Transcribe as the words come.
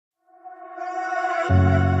Hey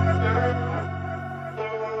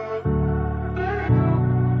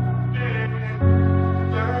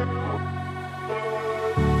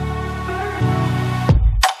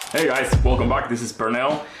guys, welcome back. This is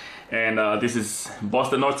Pernell, and this is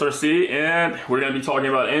Novarosssi, and we're gonna be talking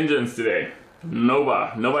about engines today.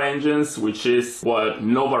 Nova engines, which is what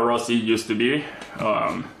Novarossi used to be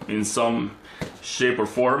in some shape or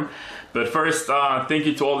form. But first, thank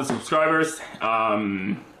you to all the subscribers.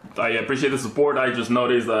 I appreciate the support. I just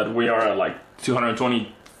noticed that we are at like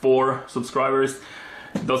 224 subscribers.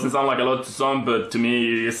 It doesn't sound like a lot to some, but to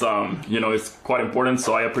me it's it's quite important,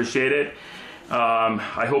 so I appreciate it.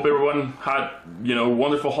 I hope everyone had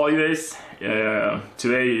wonderful holidays.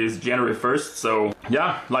 Today is January 1st, so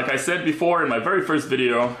yeah, like I said before in my very first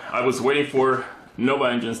video, I was waiting for Nova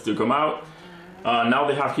engines to come out. Now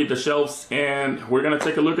they have hit the shelves, and we're gonna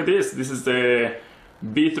take a look at this. This is the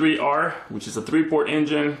B3R, which is a 3-port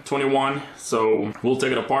engine, 21. So we'll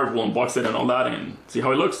take it apart, we'll unbox it and all that, and see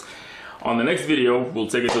how it looks. On the next video, we'll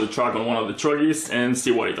take it to the truck on one of the truggies and see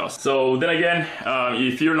what it does. So then again,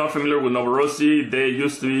 if you're not familiar with Novarossi, they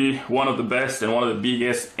used to be one of the best and one of the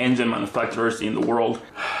biggest engine manufacturers in the world.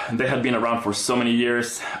 They had been around for so many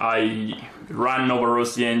years. I ran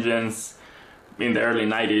Novarossi engines in the early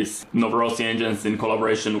 90s, Novarossi engines in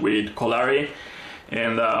collaboration with Collari.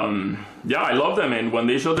 And yeah, I love them, and when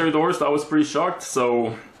they shut their doors, I was pretty shocked.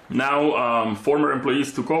 So now former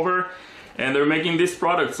employees took over, and they're making this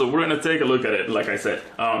product, so we're gonna take a look at it. Like I said,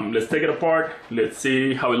 let's take it apart, let's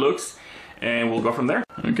see how it looks, and we'll go from there.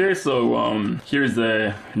 Okay, so here's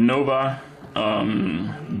the Nova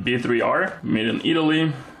B3R, made in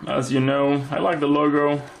Italy, as you know. I like the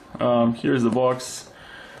logo. Here's the box.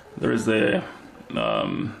 There's the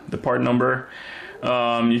part number.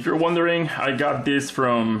 If you're wondering, I got this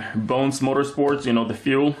from Bones Motorsports, you know, the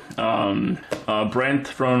fuel. Brent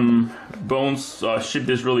from Bones shipped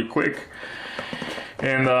this really quick.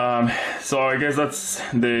 And so I guess that's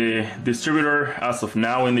the distributor as of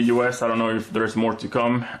now in the US. I don't know if there's more to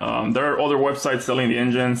come. There are other websites selling the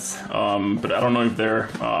engines, but I don't know if they're,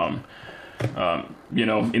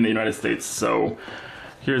 in the United States. So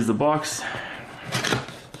here's the box.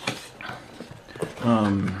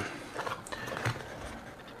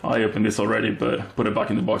 I opened this already, but put it back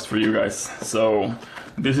in the box for you guys. So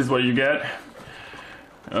this is what you get.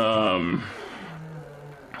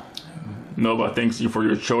 Nova thanks you for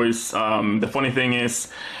your choice. The funny thing is,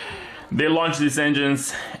 they launched these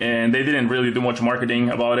engines and they didn't really do much marketing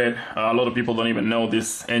about it. A lot of people don't even know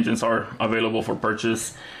these engines are available for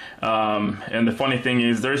purchase. And the funny thing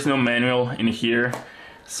is, there's no manual in here.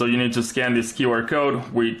 So you need to scan this QR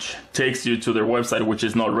code, which takes you to their website, which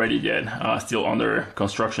is not ready yet, still under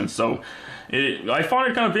construction. So I found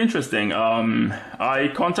it kind of interesting. I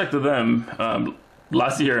contacted them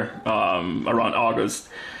last year around August,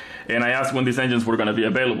 and I asked when these engines were going to be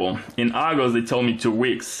available. In August, they told me 2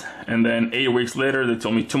 weeks, and then 8 weeks later, they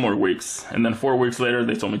told me 2 more weeks, and then 4 weeks later,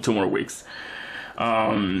 they told me 2 more weeks.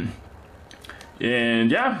 And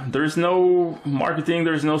yeah, there's no marketing,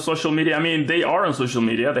 there's no social media. I mean, they are on social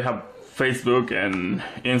media. They have Facebook and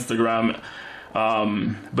Instagram,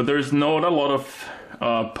 but there's not a lot of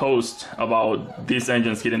posts about these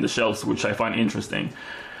engines hitting the shelves, which I find interesting.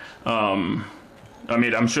 I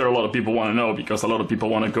mean, I'm sure a lot of people want to know, because a lot of people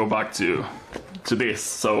want to go back to this.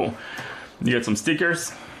 So you get some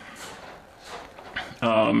stickers.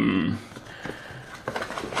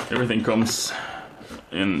 Everything comes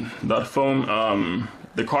in that foam.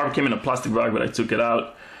 The carb came in a plastic bag, but I took it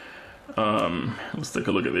out. Let's take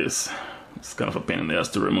a look at this. It's kind of a pain in the ass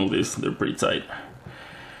to remove these. They're pretty tight.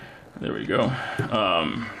 There we go.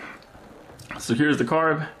 So here's the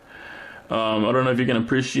carb. I don't know if you can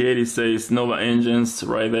appreciate, it says Nova engines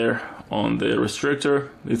right there on the restrictor.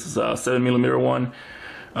 This is a 7mm one.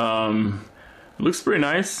 Looks pretty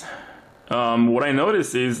nice. What I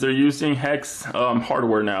noticed is they're using hex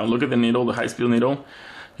hardware now. Look at the needle, the high-speed needle.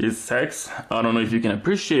 It's hex. I don't know if you can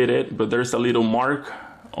appreciate it, but there's a little mark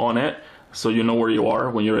on it, so you know where you are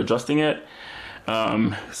when you're adjusting it.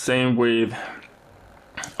 Same with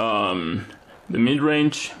the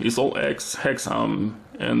mid-range is all hex,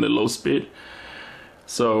 and the low speed.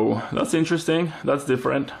 So that's interesting. That's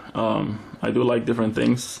different. I do like different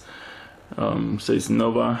things. Says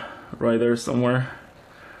Nova right there somewhere.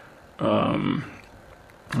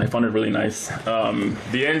 I found it really nice.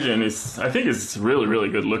 The engine is, I think it's really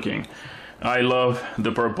good looking. I love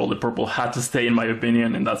the purple. The purple had to stay, in my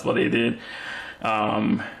opinion, and that's what they did.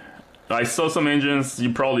 I saw some engines,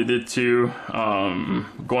 you probably did too,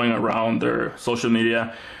 going around their social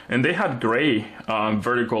media, and they had gray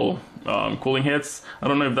vertical cooling heads. I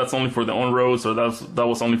don't know if that's only for the on-roads or that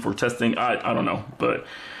was only for testing. I don't know, but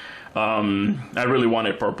I really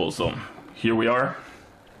wanted purple, so here we are.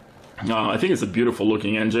 I think it's a beautiful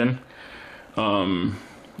looking engine.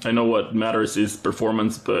 I know what matters is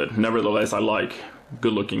performance, but nevertheless I like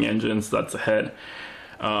good looking engines. That's ahead.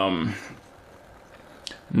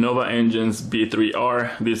 Nova engines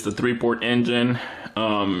B3R. This is the 3-port engine.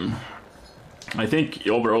 I think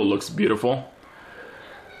overall looks beautiful.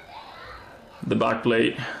 The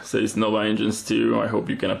backplate says Nova engines too. I hope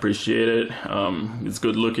you can appreciate it. It's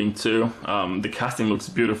good looking too. The casting looks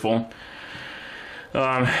beautiful.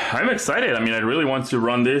 I'm excited. I mean, I really want to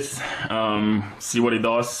run this, see what it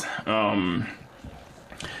does.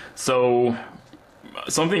 So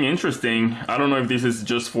something interesting, I don't know if this is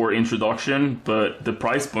just for introduction, but the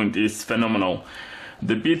price point is phenomenal.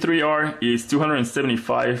 The B3R is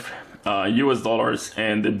 275 US dollars,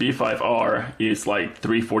 and the B5R is like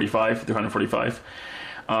 345.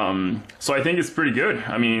 So I think it's pretty good.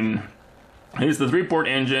 I mean, it's the 3-port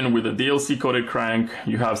engine with a DLC coated crank.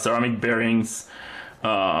 You have ceramic bearings.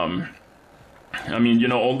 I mean, you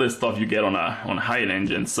know, all this stuff you get on a high-end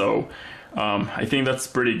engine. So I think that's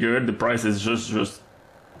pretty good. The price is just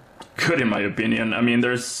good in my opinion. I mean,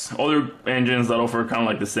 there's other engines that offer kind of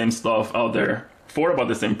like the same stuff out there for about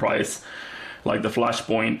the same price, like the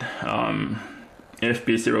Flashpoint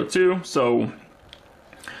FP02. So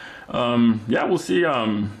yeah, we'll see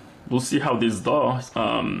how this does.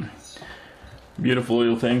 Beautiful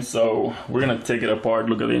little thing. So we're gonna take it apart,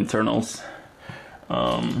 look at the internals.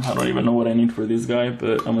 I don't even know what I need for this guy,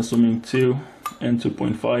 but I'm assuming 2 and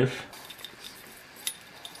 2.5.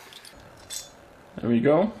 There we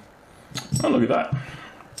go. Oh, look at that.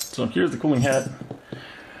 So here's the cooling head.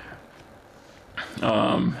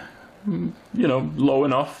 You know, low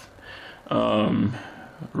enough.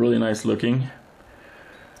 Really nice looking.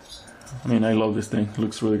 I mean, I love this thing. It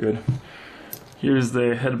looks really good. Here's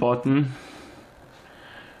the head button.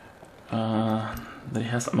 That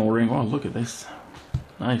has an O-ring. Oh, look at this.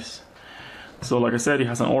 Nice. So like I said, it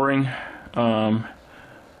has an O-ring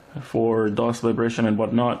for dust, vibration and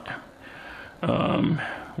whatnot,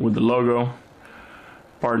 with the logo,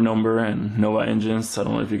 part number, and Nova engines. I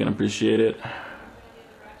don't know if you can appreciate it.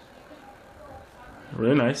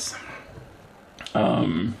 Really nice.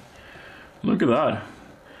 Look at that.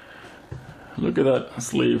 Look at that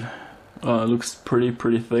sleeve. It looks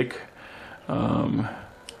pretty thick.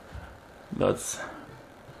 That's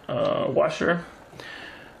washer.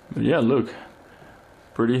 But yeah, look,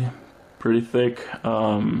 pretty thick.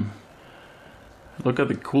 Look at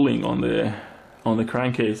the cooling on the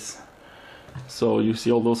crankcase. So you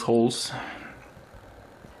see all those holes.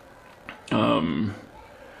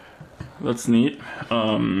 That's neat.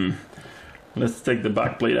 Let's take the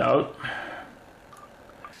back plate out.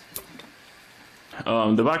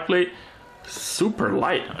 The back plate, super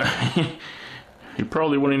light. You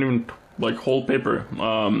probably wouldn't even like hold paper.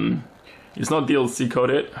 It's not DLC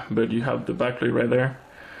coated, but you have the backplate right there.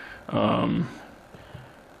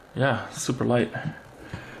 Yeah, super light.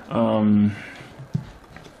 Now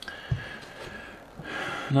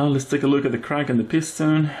let's take a look at the crank and the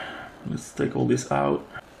piston. Let's take all this out.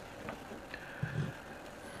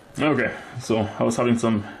 Okay, so I was having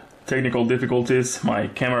some technical difficulties. My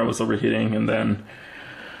camera was overheating, and then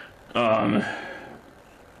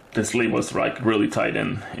the sleeve was like really tight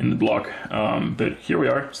in the block. But here we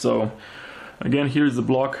are. So again, here's the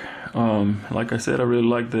block. Like I said, I really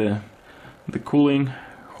like the cooling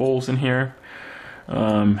holes in here.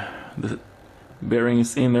 The bearing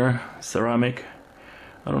is in there, ceramic.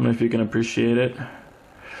 I don't know if you can appreciate it.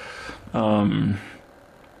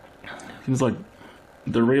 Seems like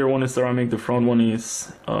the rear one is ceramic, the front one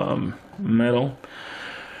is metal.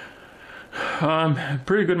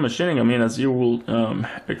 Pretty good machining, I mean, as you will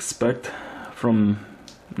expect from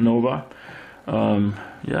Nova.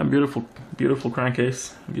 Yeah, beautiful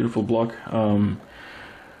crankcase, beautiful block.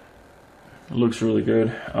 Looks really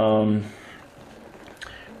good.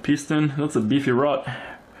 Piston, that's a beefy rod.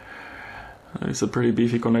 It's a pretty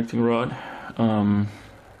beefy connecting rod. I'm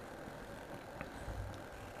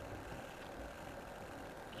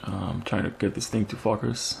trying to get this thing to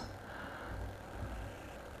focus.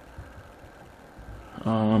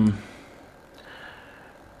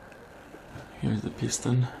 Here's the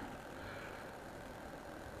piston.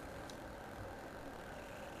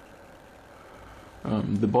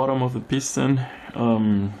 The bottom of the piston,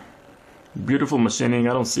 beautiful machining.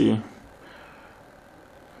 I don't see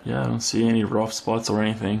any rough spots or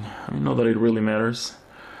anything. I mean, not that it really matters.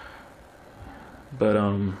 but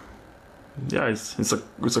yeah, it's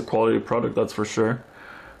a quality product, that's for sure.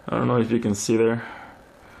 I don't know if you can see there.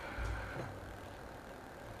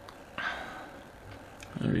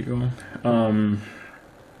 There we go.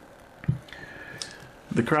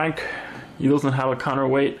 The crank, it doesn't have a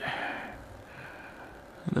counterweight.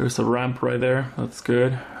 There's a ramp right there, that's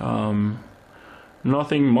good.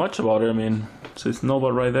 Nothing much about it, I mean, it says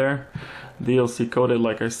Nova right there. DLC coated,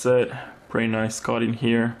 like I said, pretty nice cut in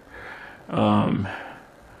here. Yeah,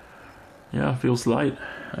 feels light,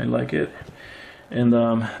 I like it. And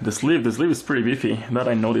the sleeve is pretty beefy, that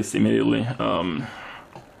I noticed immediately.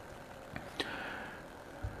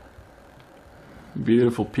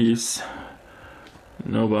 Beautiful piece.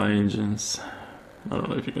 Nova engines. I don't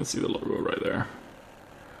know if you can see the logo right there.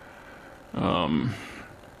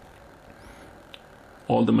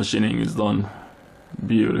 All the machining is done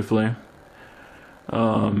beautifully.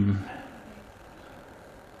 There's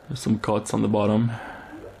some cuts on the bottom.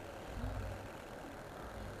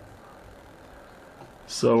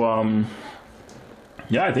 So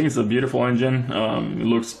yeah, I think it's a beautiful engine. It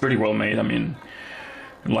looks pretty well made. I mean,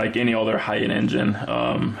 like any other high-end engine.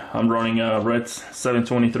 I'm running a Reds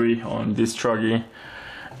 723 on this truggy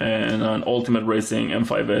and an Ultimate Racing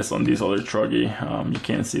M5S on this other truggy. You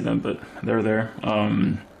can't see them, but they're there.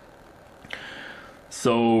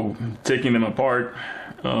 So taking them apart,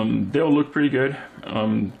 they'll look pretty good.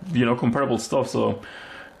 You know, comparable stuff, so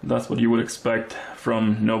that's what you would expect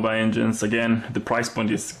from Nova engines. Again, the price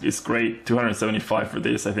point is great. $275 for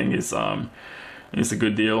this, I think, is a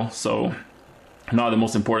good deal. So now the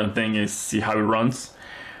most important thing is see how it runs.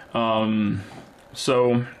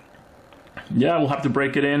 So yeah, we'll have to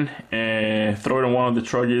break it in and throw it on one of the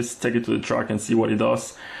truggies, take it to the truck and see what it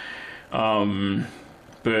does.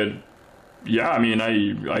 But yeah, I mean,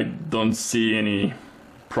 I don't see any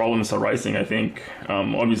problems arising. I think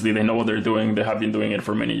obviously they know what they're doing. They have been doing it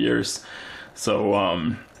for many years. So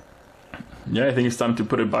yeah, I think it's time to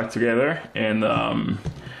put it back together and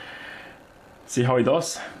see how it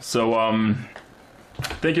does. So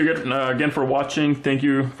thank you again for watching. Thank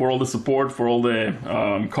you for all the support, for all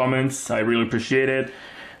the comments. I really appreciate it.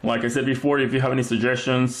 Like I said before, if you have any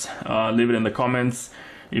suggestions, leave it in the comments.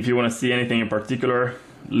 If you want to see anything in particular,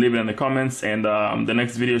 leave it in the comments. And the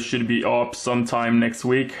next video should be up sometime next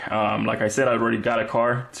week. Like I said, I already got a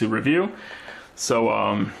car to review,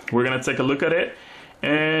 so we're gonna take a look at it,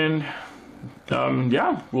 and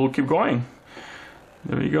yeah, we'll keep going.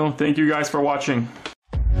 There we go. Thank you guys for watching.